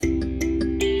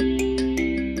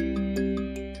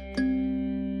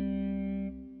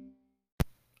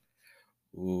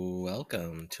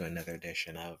to another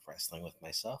edition of Wrestling with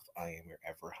Myself. I am your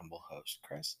ever humble host,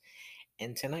 Chris.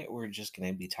 And tonight we're just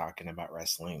going to be talking about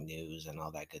wrestling news and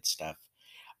all that good stuff.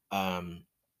 Um,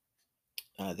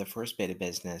 the first bit of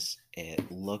business,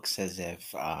 it looks as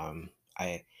if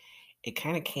I it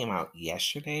kind of came out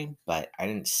yesterday, but I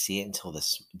didn't see it until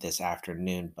this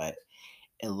afternoon. But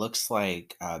it looks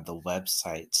like the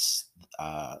websites,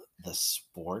 the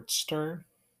Sportster,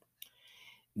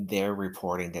 they're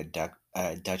reporting that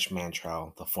Dutch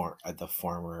Mantrell, the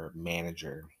former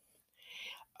manager,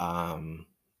 um,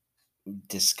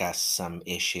 discussed some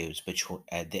issues between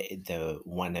the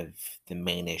one of the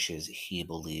main issues he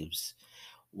believes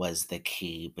was the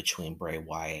key between Bray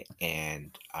Wyatt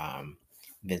and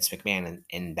Vince McMahon,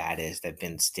 and that is that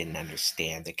Vince didn't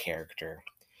understand the character.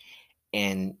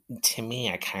 And to me,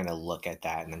 I kind of look at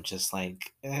that and I'm just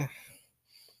like,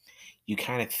 you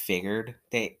kind of figured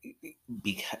that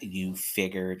because you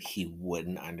figured he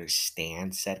wouldn't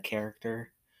understand said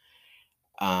character.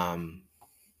 Um,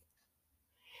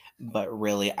 but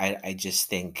really, I just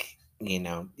think,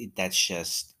 that's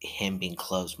just him being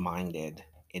closed minded,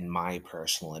 in my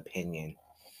personal opinion.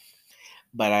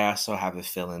 But I also have a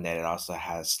feeling that it also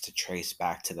has to trace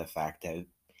back to the fact that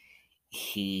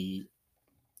he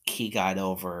he got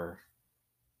over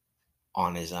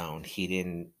on his own. He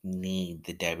didn't need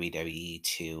the WWE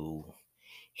to.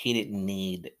 He didn't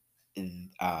need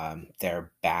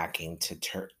their backing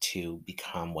to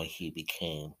become what he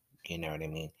became. You know what I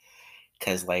mean?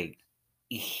 Because like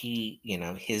his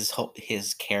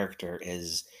character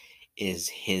is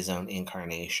his own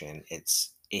incarnation.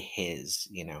 It's his.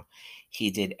 He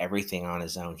did everything on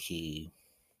his own. He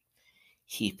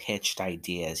pitched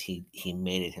ideas. He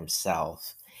made it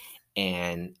himself.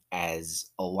 And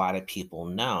as a lot of people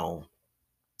know,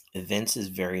 Vince is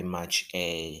very much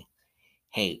a,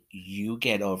 hey, you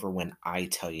get over when I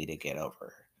tell you to get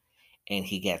over. And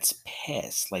he gets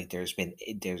pissed. Like there's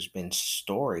been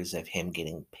stories of him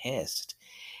getting pissed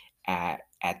at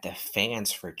the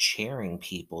fans for cheering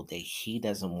people that he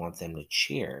doesn't want them to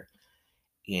cheer.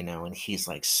 And he's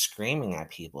like screaming at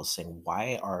people saying,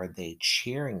 why are they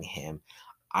cheering him?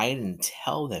 I didn't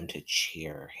tell them to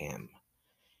cheer him,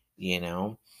 you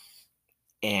know?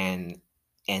 And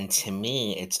to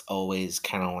me, it's always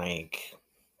kind of like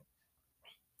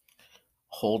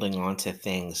holding on to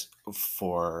things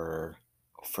for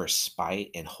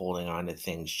spite and holding on to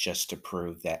things just to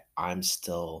prove that I'm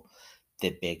still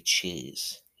the big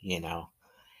cheese.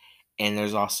 And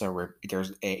there's also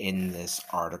in this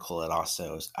article it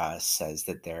also says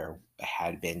that there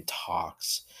had been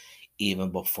talks even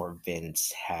before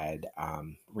Vince had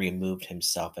removed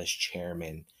himself as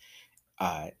chairman,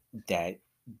 uh, that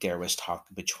there was talk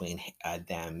between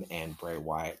them and Bray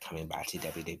Wyatt coming back to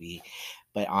WWE.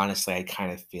 But honestly, I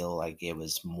kind of feel like it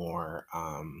was more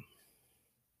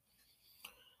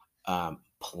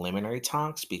preliminary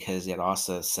talks, because it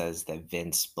also says that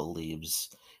Vince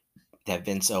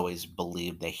always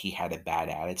believed that he had a bad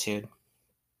attitude,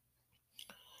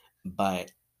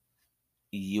 but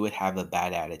you would have a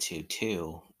bad attitude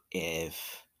too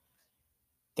if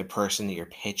the person that you're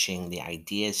pitching the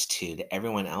ideas to that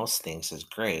everyone else thinks is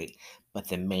great, but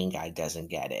the main guy doesn't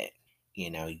get it.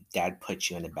 That puts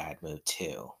you in a bad mood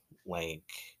too. Like,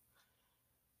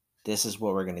 this is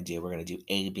what we're gonna do. We're gonna do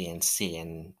A, B, and C,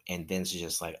 and Vince is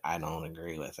just like, I don't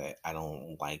agree with it. I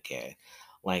don't like it.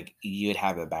 Like, you'd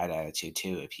have a bad attitude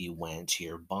too if you went to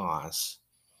your boss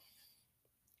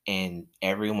and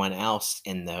everyone else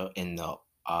in the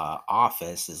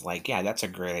office is like, yeah, that's a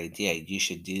great idea. You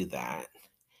should do that.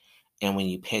 And when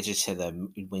you pitch it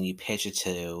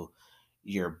to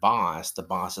your boss, the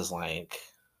boss is like,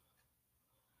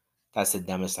 that's the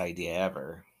dumbest idea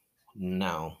ever.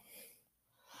 No.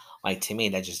 Like, to me,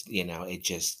 that just,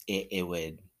 it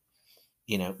would,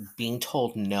 being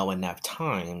told no enough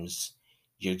times,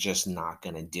 you're just not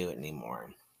going to do it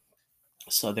anymore.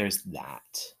 So there's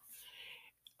that.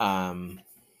 Um,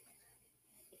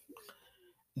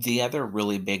 the other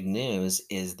really big news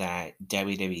is that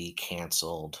WWE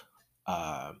canceled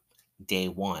uh, Day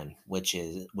One, which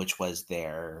was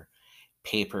their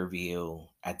pay-per-view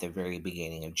at the very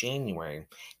beginning of January.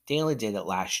 They only did it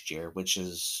last year, which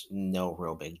is no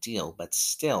real big deal, but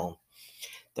still,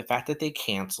 the fact that they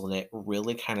canceled it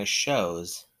really kind of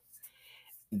shows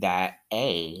that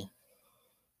I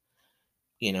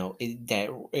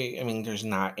mean, there's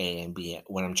not A and B.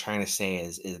 What I'm trying to say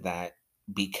is that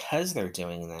because they're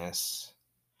doing this,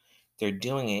 they're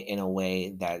doing it in a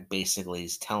way that basically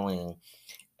is telling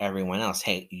everyone else,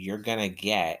 hey, you're gonna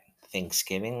get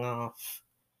Thanksgiving off.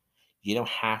 You don't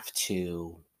have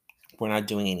to. We're not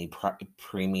doing any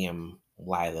premium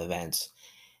live events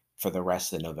for the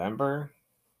rest of November.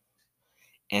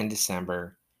 and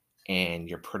December, and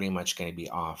you're pretty much going to be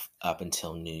off up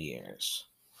until New Year's.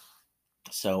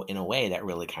 So in a way, that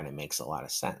really kind of makes a lot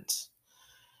of sense.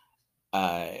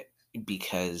 Uh,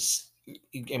 because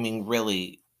I mean,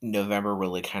 really, November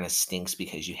really kind of stinks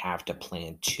because you have to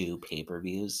plan two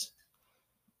pay-per-views,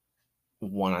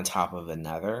 one on top of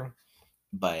another.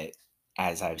 But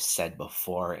as I've said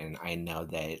before, and I know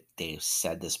that they've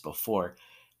said this before,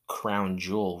 Crown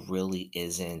Jewel really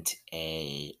isn't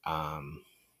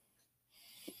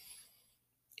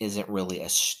really a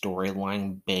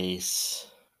storyline base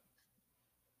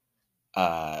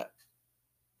uh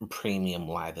premium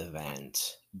live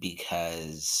event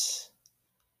because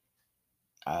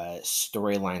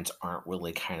storylines aren't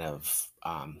really kind of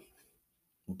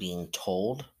being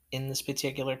told in this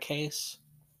particular case.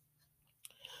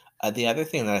 The other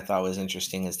thing that I thought was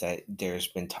interesting is that there's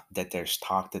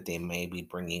talk that they may be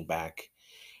bringing back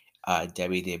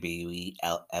WWE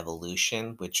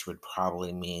Evolution, which would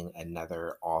probably mean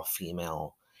another all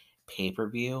female pay per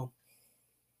view.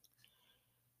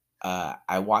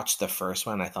 I watched the first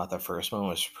one. I thought the first one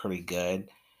was pretty good.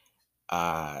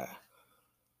 Uh,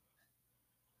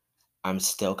 I'm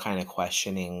still kind of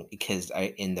questioning because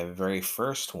in the very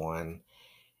first one,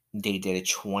 they did a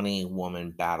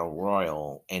 20-woman battle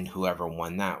royal, and whoever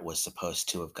won that was supposed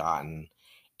to have gotten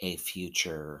a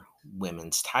future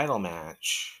women's title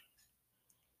match.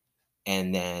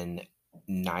 And then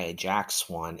Nia Jax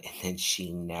won, and then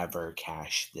she never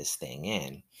cashed this thing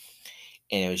in.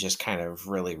 And it was just kind of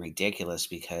really ridiculous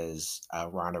because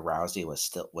Ronda Rousey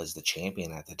was the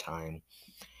champion at the time,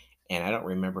 and I don't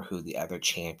remember who the other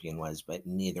champion was, but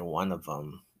neither one of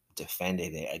them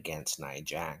defended it against Nia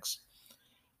Jax.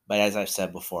 But as I've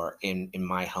said before, in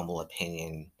my humble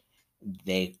opinion,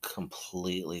 they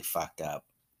completely fucked up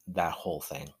that whole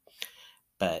thing.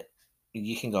 But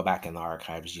you can go back in the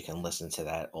archives, you can listen to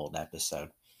that old episode,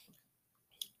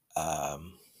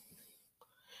 um,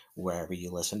 wherever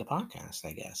you listen to podcasts,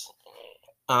 I guess.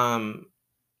 Um,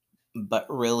 but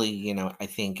really, I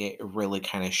think it really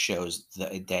kind of shows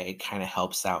that it kind of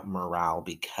helps out morale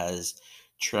because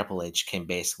Triple H can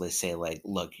basically say, like,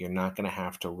 look, you're not going to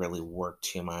have to really work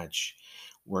too much.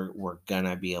 We're going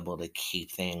to be able to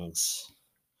keep things.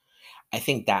 I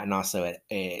think that, and also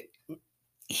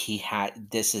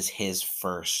this is his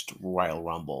first Royal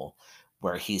Rumble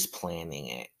where he's planning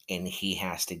it, and he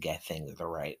has to get things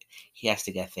right. He has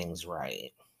to get things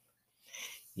right.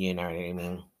 You know what I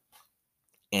mean?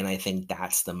 And I think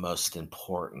that's the most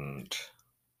important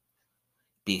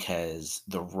because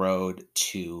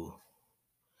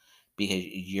because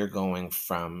you're going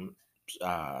from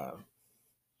uh,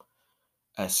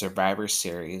 a Survivor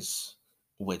Series,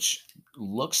 which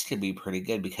looks to be pretty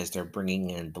good because they're bringing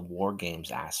in the War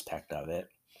Games aspect of it.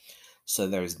 So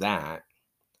there's that.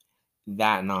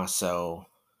 That, and also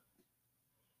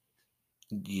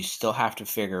you still have to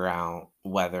figure out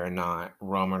whether or not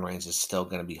Roman Reigns is still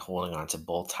going to be holding on to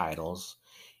both titles.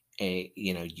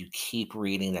 You keep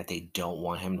reading that they don't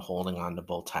want him holding on to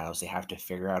both titles. They have to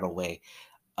figure out a way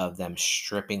of them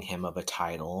stripping him of a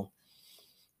title.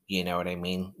 You know what I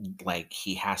mean? Like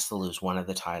he has to lose one of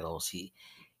the titles.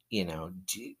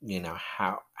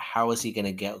 How is he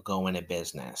going to go into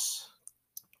business?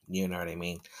 You know what I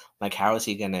mean? Like how is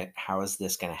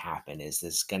this gonna happen? Is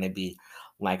this gonna be,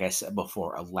 like I said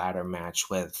before, a ladder match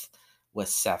with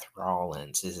Seth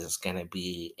Rollins? Is this gonna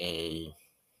be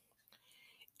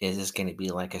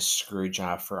like a screw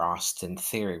job for Austin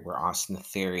Theory, where Austin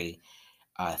Theory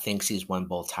thinks he's won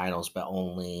both titles but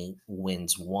only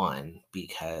wins one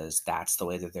because that's the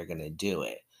way that they're gonna do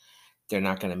it. They're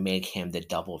not gonna make him the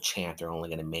double champ, they're only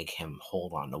gonna make him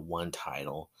hold on to one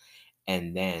title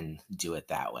and then do it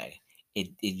that way.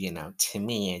 To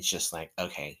me, it's just like,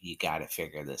 okay, you got to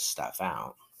figure this stuff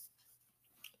out.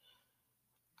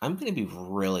 I'm going to be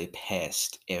really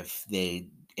pissed if they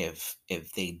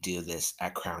do this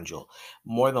at Crown Jewel.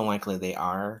 More than likely they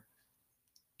are,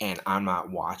 and I'm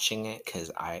not watching it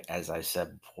because as I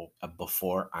said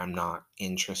before, I'm not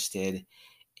interested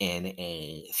in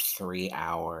a 3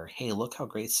 hour. Hey, look how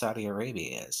great Saudi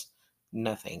Arabia is.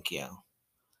 No, thank you.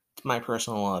 It's my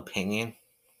personal opinion.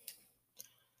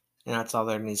 And that's all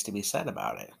there needs to be said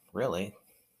about it, really.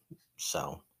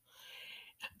 So,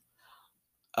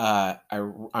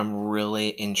 I'm really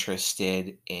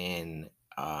interested in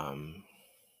um,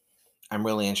 I'm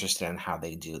really interested in how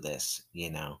they do this,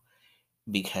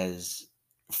 because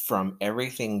from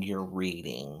everything you're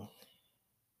reading,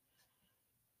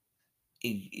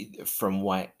 from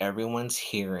what everyone's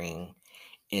hearing,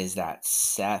 is that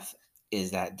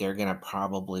they're gonna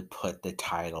probably put the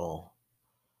title.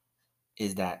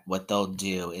 Is that what they'll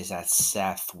do? Is that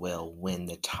Seth will win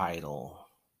the title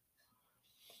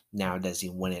Now, does he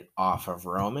win it off of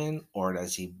Roman or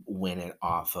does he win it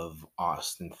off of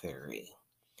Austin Theory?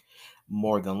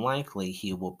 More than likely,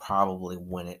 he will probably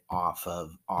win it off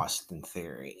of Austin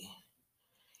Theory,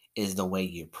 is the way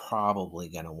you're probably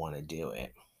going to want to do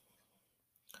it.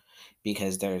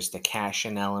 Because there's the cash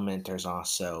in element. There's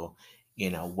also,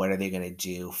 what are they going to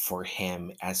do for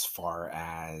him as far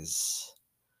as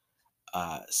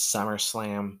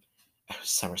SummerSlam?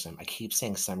 SummerSlam. I keep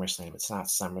saying SummerSlam. It's not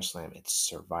SummerSlam. It's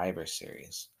Survivor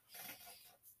Series.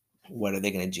 What are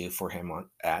they going to do for him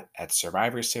at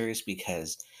Survivor Series?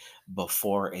 Because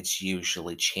before, it's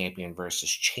usually champion versus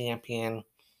champion.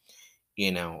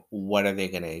 What are they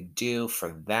going to do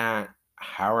for that?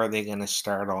 How are they going to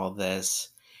start all this?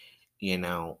 You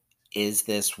know, is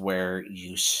this where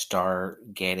you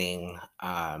start getting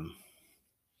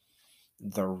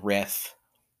the riff?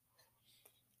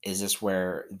 Is this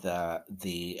where uh,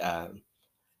 the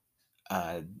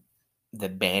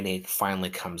band-aid finally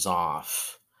comes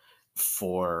off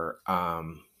for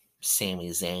Sami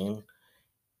Zayn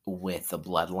with the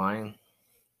bloodline?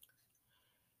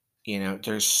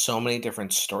 There's so many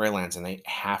different storylines, and they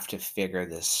have to figure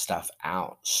this stuff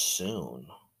out soon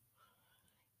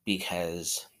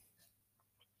because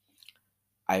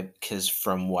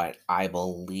from what I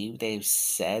believe they've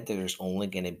said, there's only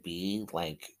going to be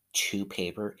like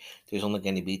there's only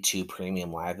going to be two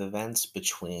premium live events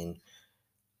between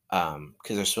because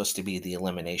there's supposed to be the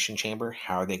Elimination Chamber.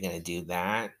 How are they going to do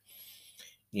that?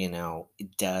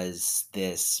 Does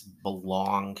this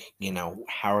belong?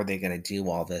 How are they going to do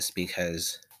all this?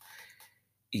 Because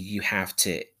you have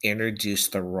to introduce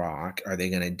The Rock. Are they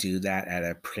going to do that at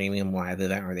a premium live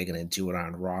event? Or are they going to do it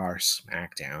on Raw or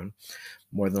SmackDown?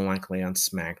 More than likely on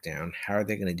SmackDown. How are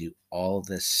they going to do all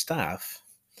this stuff?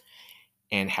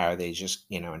 And how are they just,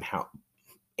 and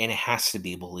it has to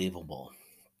be believable.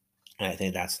 And I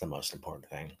think that's the most important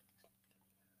thing.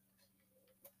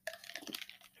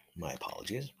 My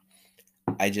apologies.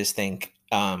 I just think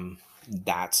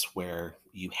that's where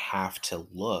you have to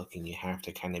look and you have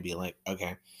to kind of be like,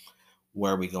 okay,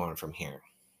 where are we going from here?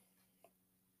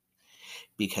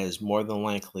 Because more than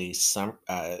likely, some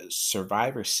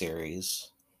Survivor Series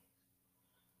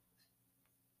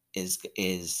is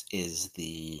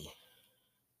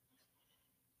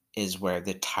where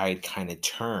the tide kind of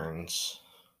turns,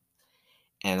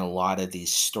 and a lot of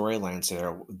these storylines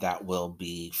that will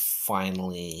be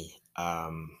finally uh,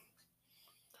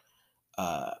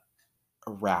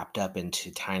 wrapped up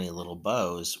into tiny little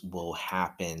bows will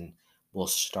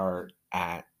start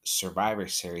at Survivor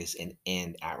Series and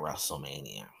end at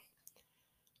WrestleMania.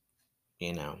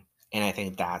 And I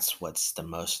think that's what's the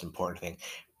most important thing,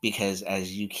 because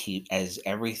as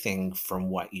everything from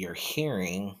what you're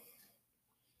hearing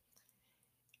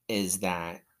is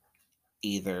that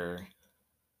either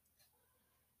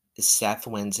Seth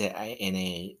wins it in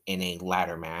a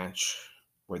ladder match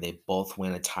where they both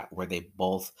where they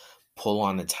both pull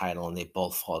on the title and they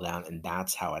both fall down, and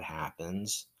that's how it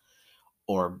happens.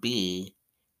 Or B,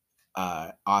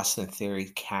 Austin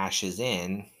Theory cashes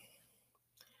in.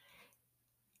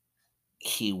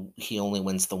 He only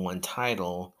wins the one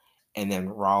title, and then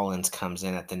Rollins comes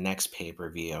in at the next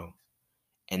pay-per-view,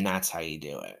 and that's how you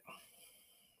do it.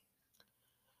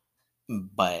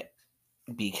 But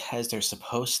because there's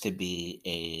supposed to be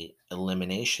a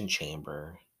elimination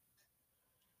chamber,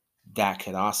 that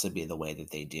could also be the way that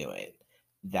they do it.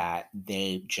 That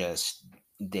they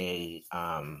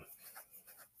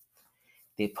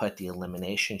put the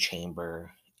elimination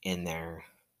chamber in there,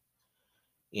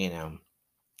 you know,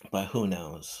 but who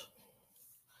knows?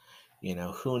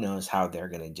 Who knows how they're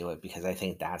going to do it, because I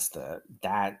think that's the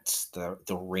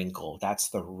wrinkle. That's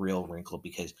the real wrinkle,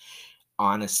 because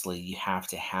honestly, you have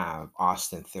to have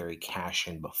Austin Theory cash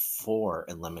in before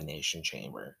Elimination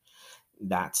Chamber.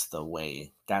 That's the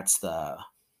way. That's the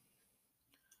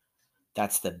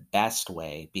best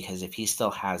way, because if he still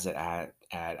has it at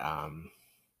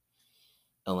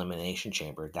Elimination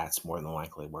Chamber, that's more than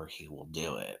likely where he will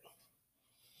do it.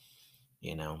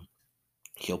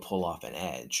 He'll pull off an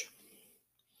edge,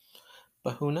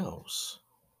 but who knows?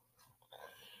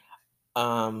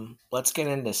 Let's get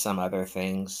into some other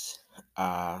things.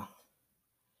 I'm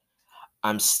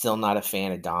still not a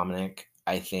fan of Dominic.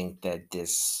 I think that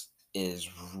this is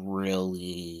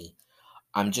really.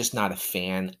 I'm just not a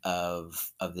fan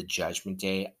of the Judgment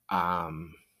Day. I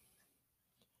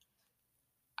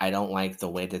don't like the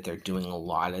way that they're doing a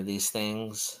lot of these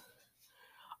things.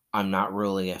 I'm not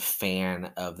really a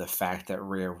fan of the fact that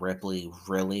Rhea Ripley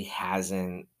really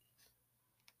hasn't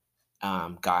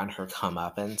gotten her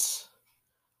comeuppance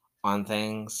on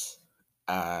things.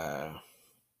 Uh,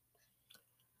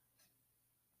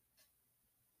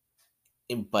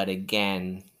 But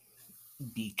again,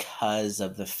 because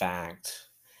of the fact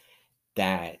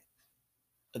that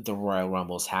the Royal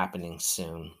Rumble is happening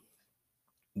soon,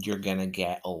 you're gonna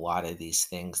get a lot of these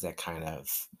things that kind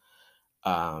of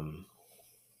um,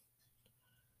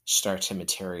 start to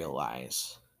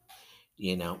materialize.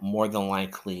 More than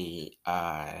likely,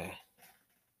 Ray's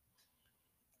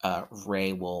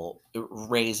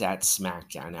at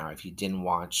SmackDown now. If you didn't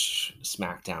watch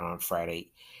SmackDown on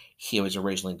Friday, he was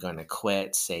originally going to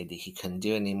quit, say that he couldn't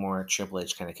do it anymore. Triple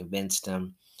H kind of convinced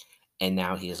him, and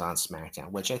now he is on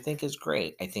SmackDown, which I think is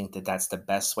great. I think that that's the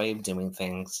best way of doing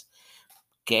things.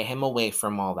 Get him away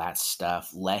from all that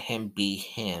stuff. Let him be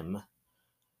him.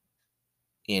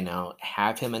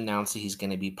 Have him announce that he's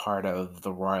going to be part of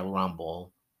the Royal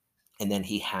Rumble, and then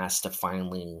he has to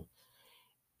finally,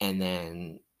 and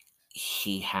then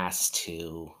he has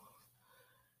to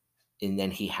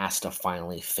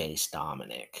finally face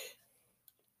Dominic.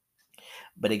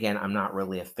 But again, I'm not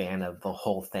really a fan of the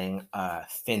whole thing.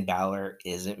 Finn Balor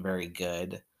isn't very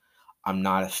good. I'm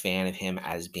not a fan of him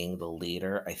as being the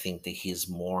leader. I think that he's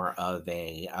more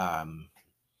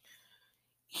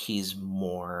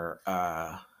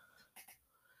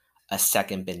a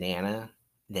second banana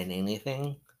than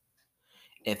anything.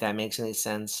 If that makes any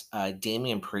sense,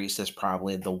 Damian Priest is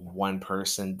probably the one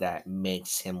person that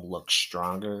makes him look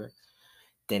stronger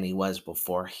than he was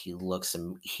before. He looks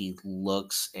and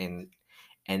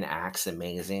acts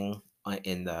amazing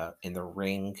in the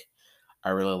ring. I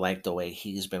really like the way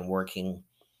he's been working.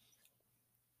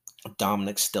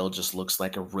 Dominic still just looks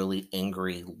like a really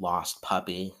angry lost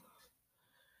puppy,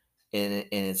 and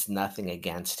it's nothing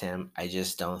against him. I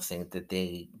just don't think that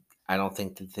they. I don't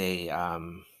think that they.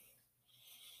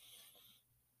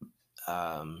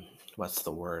 What's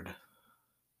the word?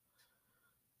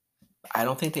 I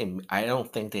don't think they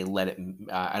let it.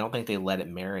 I don't think they let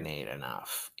it marinate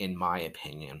enough, in my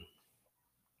opinion.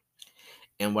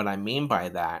 And what I mean by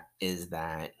that is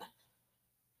that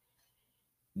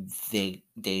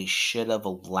they should have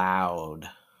allowed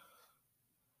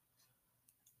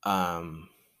um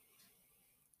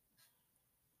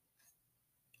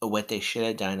what they should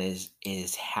have done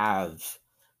is have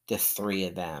the three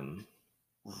of them,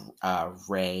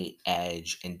 Ray,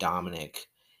 Edge, and Dominic,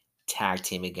 tag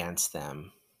team against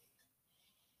them,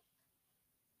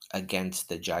 against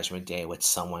the Judgment Day with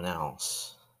someone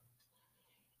else,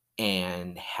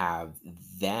 and have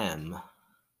them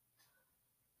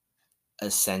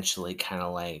essentially kind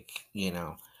of like,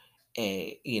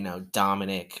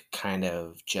 Dominic kind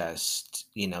of just,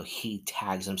 he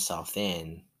tags himself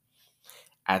in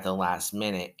at the last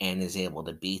minute and is able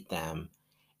to beat them,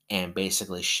 and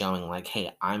basically showing like,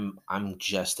 hey, I'm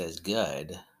just as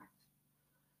good.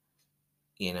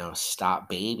 Stop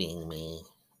babying me.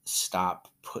 Stop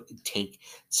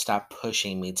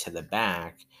pushing me to the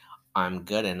back. I'm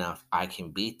good enough. I can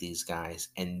beat these guys.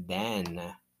 And then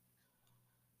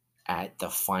at the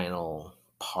final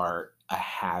part, I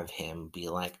have him be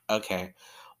like, okay,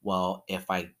 well,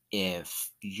 if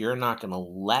you're not going to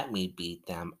let me beat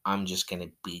them, I'm just going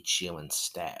to beat you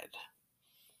instead.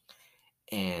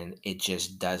 And it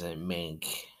just doesn't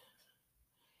make,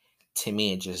 to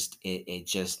me, it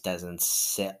just doesn't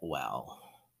sit well,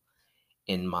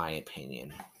 in my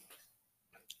opinion.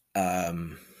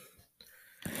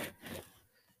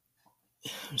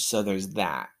 So there's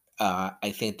that.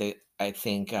 I think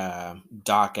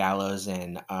Doc Gallows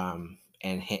and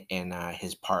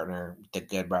his partner, the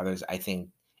Good Brothers. I think,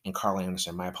 and Carl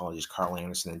Anderson. My apologies, Carl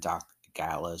Anderson and Doc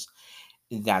Gallows.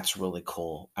 That's really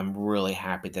cool. I'm really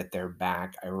happy that they're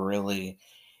back.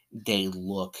 They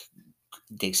look,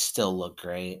 they still look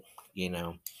great. You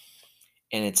know,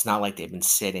 and it's not like they've been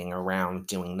sitting around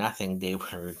doing nothing. They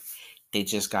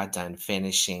just got done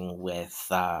finishing with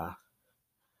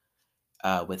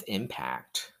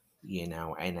Impact,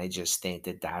 and I just think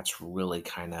that that's really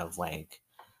kind of like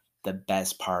the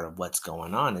best part of what's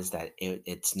going on, is that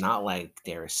it's not like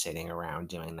they're sitting around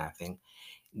doing nothing.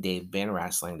 They've been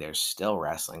wrestling, they're still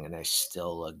wrestling, and they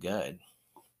still look good.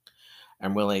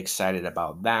 I'm really excited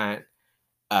about that.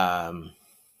 Um,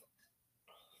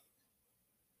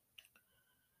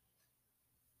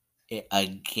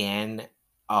 Again,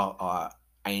 I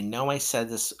know I said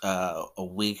this a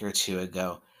week or two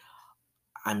ago.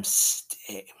 I'm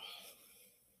st-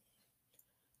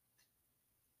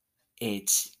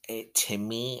 to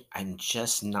me,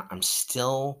 I'm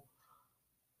still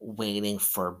waiting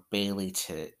for Bailey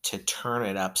to turn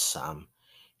it up some.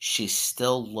 She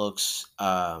still looks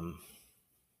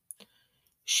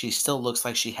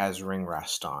like she has ring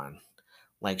rust on.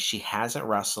 Like, she hasn't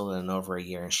wrestled in over a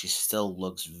year, and she still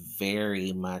looks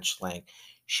very much like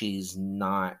she's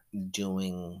not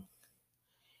doing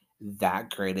that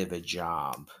great of a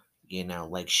job.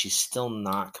 Like she's still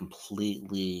not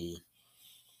completely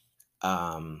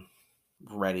um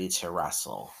ready to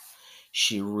wrestle.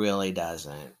 She really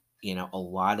doesn't. A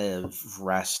lot of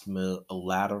rest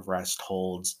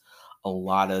holds, a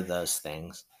lot of those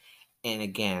things. And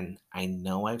again, I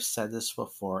know I've said this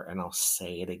before and I'll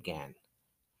say it again.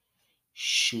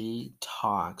 She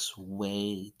talks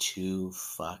way too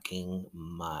fucking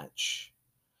much.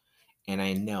 And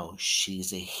I know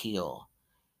she's a heel,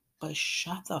 but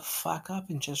shut the fuck up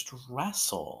and just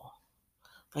wrestle.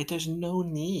 Like, there's no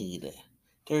need.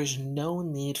 There's no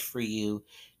need for you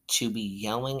to be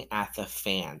yelling at the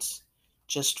fans.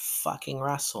 Just fucking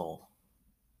wrestle.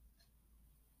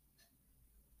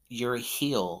 You're a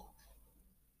heel.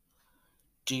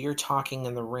 Do your talking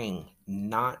in the ring,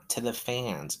 not to the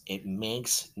fans. It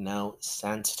makes no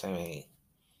sense to me.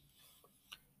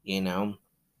 You know?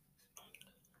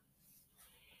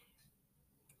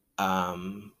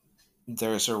 Um,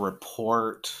 there's a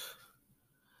report.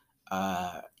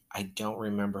 Uh, I don't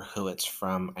remember who it's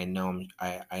from. I know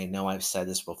I've said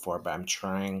this before, but I'm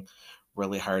trying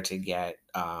really hard to get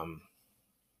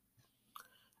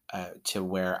to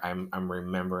where I'm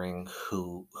remembering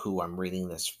who I'm reading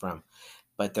this from.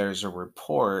 But there's a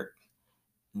report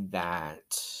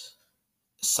that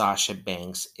Sasha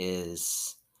Banks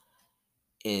is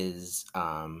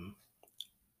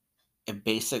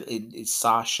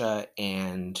Sasha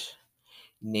and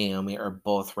Naomi are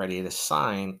both ready to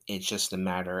sign. It's just a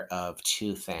matter of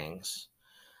two things.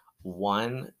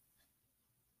 One,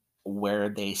 where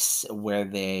they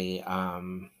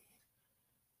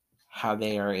how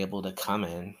they are able to come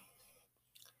in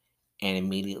and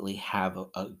immediately have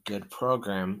a good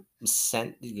program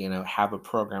sent, have a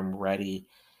program ready,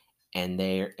 and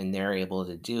they're able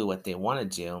to do what they want to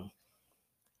do.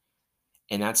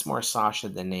 And that's more Sasha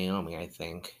than Naomi, I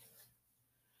think.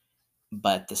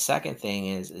 But the second thing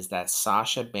is that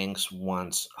Sasha Banks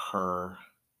wants her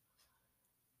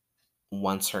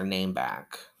name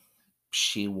back.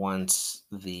 She wants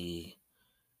the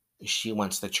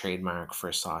trademark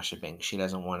for Sasha Banks. She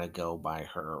doesn't want to go by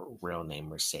her real name,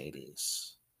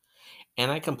 Mercedes.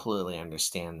 And I completely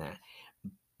understand that.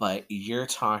 But you're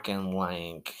talking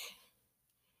like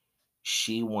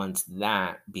she wants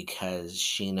that because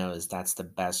she knows that's the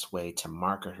best way to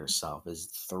market herself is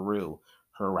through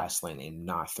her wrestling name,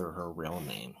 not through her real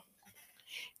name.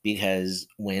 Because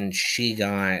when she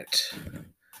got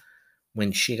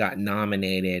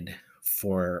nominated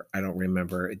for, I don't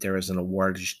remember, there was an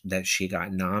award that she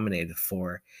got nominated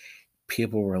for,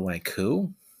 people were like,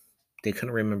 who? They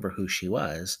couldn't remember who she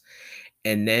was.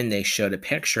 And then they showed a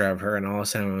picture of her, and all of a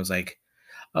sudden it was like,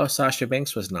 oh, Sasha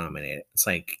Banks was nominated. It's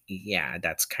like, yeah,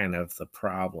 that's kind of the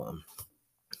problem,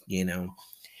 you know?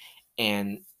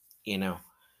 And, you know,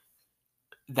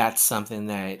 that's something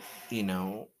that, you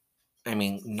know, I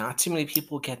mean, not too many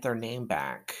people get their name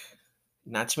back.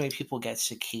 Not too many people get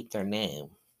to keep their name.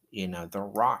 The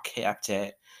Rock kept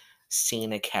it,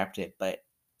 Cena kept it, but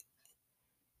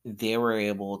they were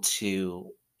able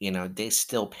to, they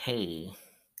still pay,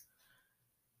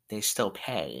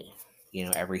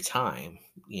 every time,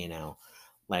 you know,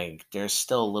 like there's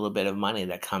still a little bit of money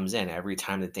that comes in every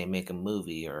time that they make a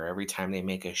movie or every time they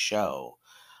make a show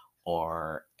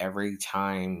or every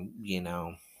time,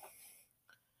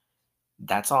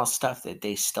 that's all stuff that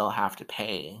they still have to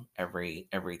pay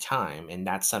every time, and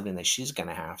that's something that she's going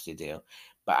to have to do.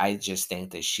 But I just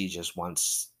think that she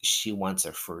wants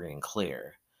a free and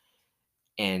clear.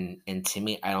 And to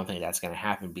me, I don't think that's going to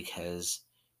happen because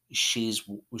she's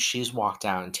she's walked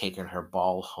out and taken her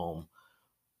ball home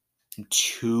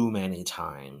too many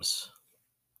times.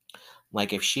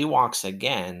 Like if she walks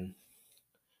again,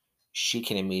 she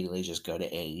can immediately just go to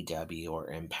AEW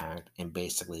or Impact and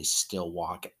basically still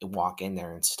walk in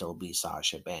there and still be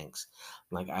Sasha Banks.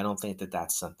 Like I don't think that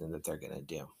that's something that they're going to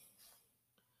do.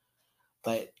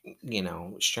 But,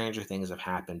 stranger things have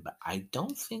happened, but I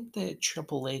don't think that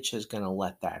Triple H is going to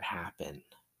let that happen.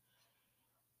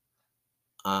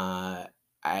 Uh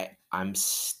I'm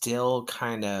still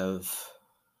kind of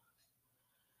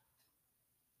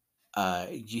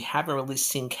you haven't really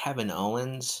seen Kevin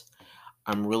Owens.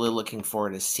 I'm really looking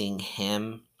forward to seeing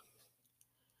him.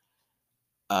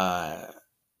 Uh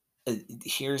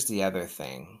Here's the other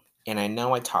thing. And I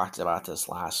know I talked about this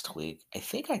last week. I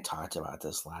think I talked about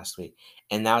this last week,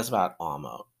 and that was about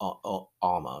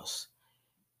almost.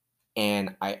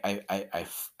 And I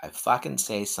fucking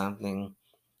say something,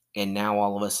 and now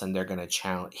all of a sudden they're gonna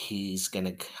challenge. He's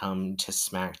gonna come to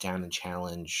SmackDown and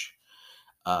challenge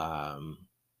um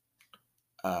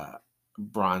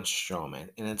Braun Strowman,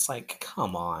 and it's like,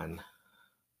 come on,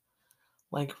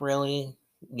 like really?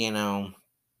 you know,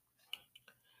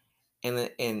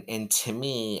 and to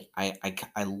me,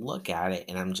 I look at it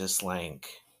and I'm just like,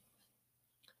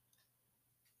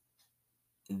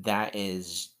 that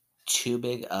is two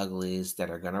big uglies that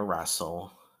are gonna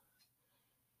wrestle.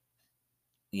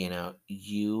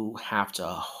 You have to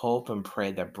hope and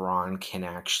pray that Braun can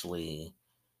actually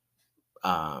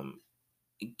um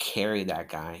carry that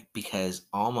guy because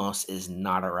Almost is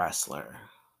not a wrestler.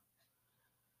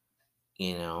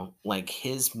 Like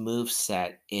his move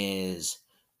set is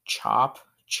chop,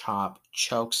 chop,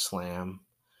 choke slam,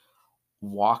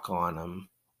 walk on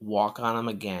him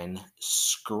again,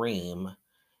 scream,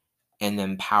 and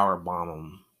then power bomb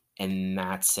him. And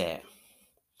that's it.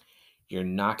 You're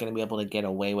not going to be able to get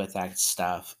away with that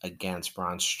stuff against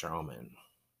Braun Strowman.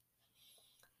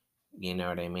 You know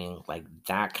what I mean? Like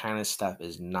that kind of stuff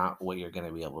is not what you're going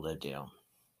to be able to do.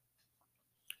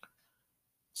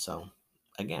 So,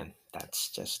 again, that's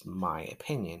just my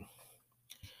opinion.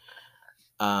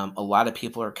 A lot of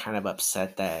people are kind of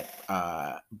upset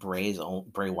that Bray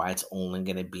Wyatt's only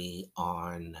going to be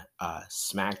on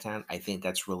SmackDown. I think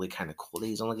that's really kind of cool that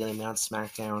he's only going to be on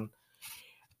SmackDown.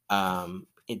 I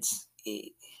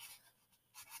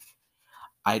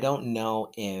don't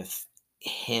know if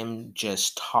him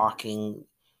just talking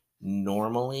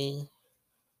normally,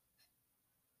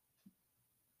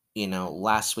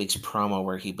 last week's promo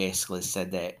where he basically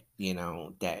said that,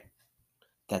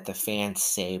 that the fans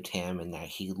saved him and that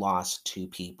he lost two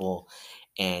people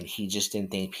and he just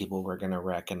didn't think people were going to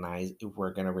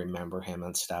remember him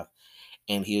and stuff,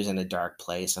 and he was in a dark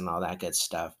place and all that good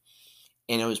stuff,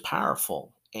 and it was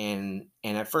powerful. And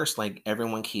at first, like,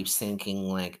 everyone keeps thinking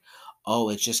like, oh,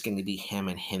 it's just going to be him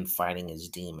and him fighting his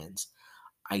demons.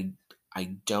 I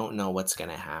i don't know what's going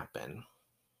to happen,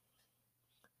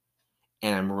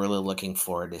 and I'm really looking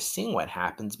forward to seeing what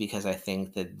happens because I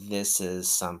think that this is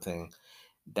something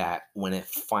that when it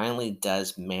finally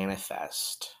does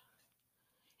manifest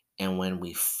and when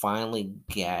we finally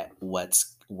get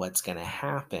what's going to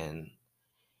happen,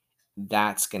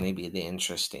 that's going to be the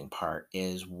interesting part,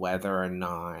 is whether or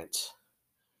not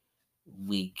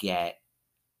we get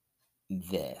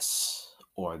this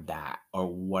or that, or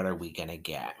what are we going to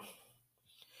get.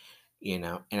 And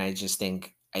I just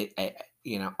think,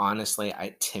 honestly,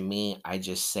 to me, I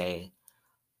just say,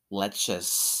 let's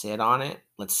just sit on it,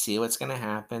 let's see what's going to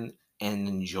happen and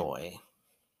enjoy,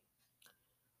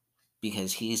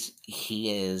 because he is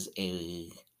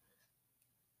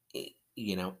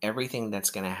everything that's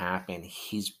going to happen,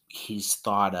 he's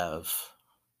thought of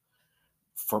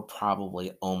for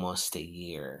probably almost a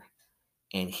year,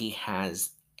 and he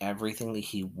has everything that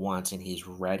he wants, and he's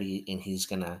ready, and he's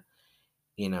going to,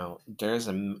 there's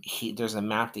a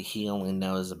map that he only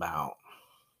knows about,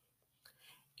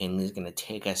 and he's going to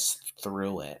take us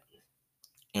through it,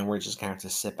 and we're just going to have to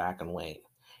sit back and wait,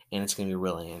 and it's going to be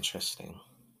really interesting.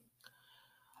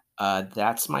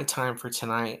 That's my time for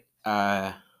tonight.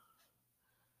 I'll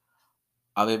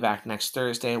be back next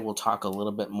Thursday. We'll talk a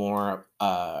little bit more.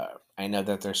 I know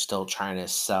that they're still trying to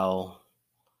sell.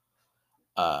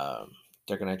 Um,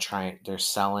 they're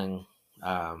selling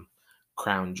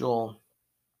Crown Jewel.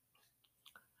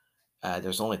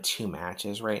 There's only two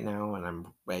matches right now, and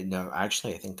no,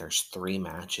 actually, I think there's three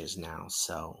matches now.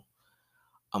 So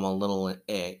I'm a little,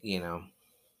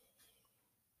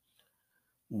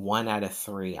 one out of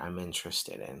three I'm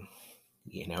interested in.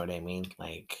 You know what I mean?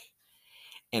 Like,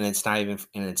 and it's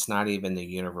not even the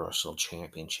Universal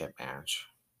Championship match.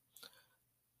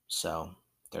 So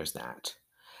there's that.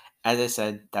 As I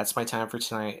said, that's my time for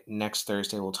tonight. Next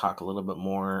Thursday, we'll talk a little bit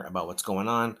more about what's going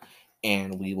on,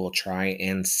 and we will try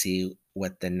and see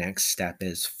what the next step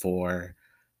is for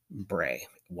Bray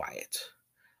Wyatt.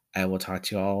 I will talk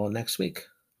to you all next week.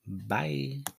 Bye.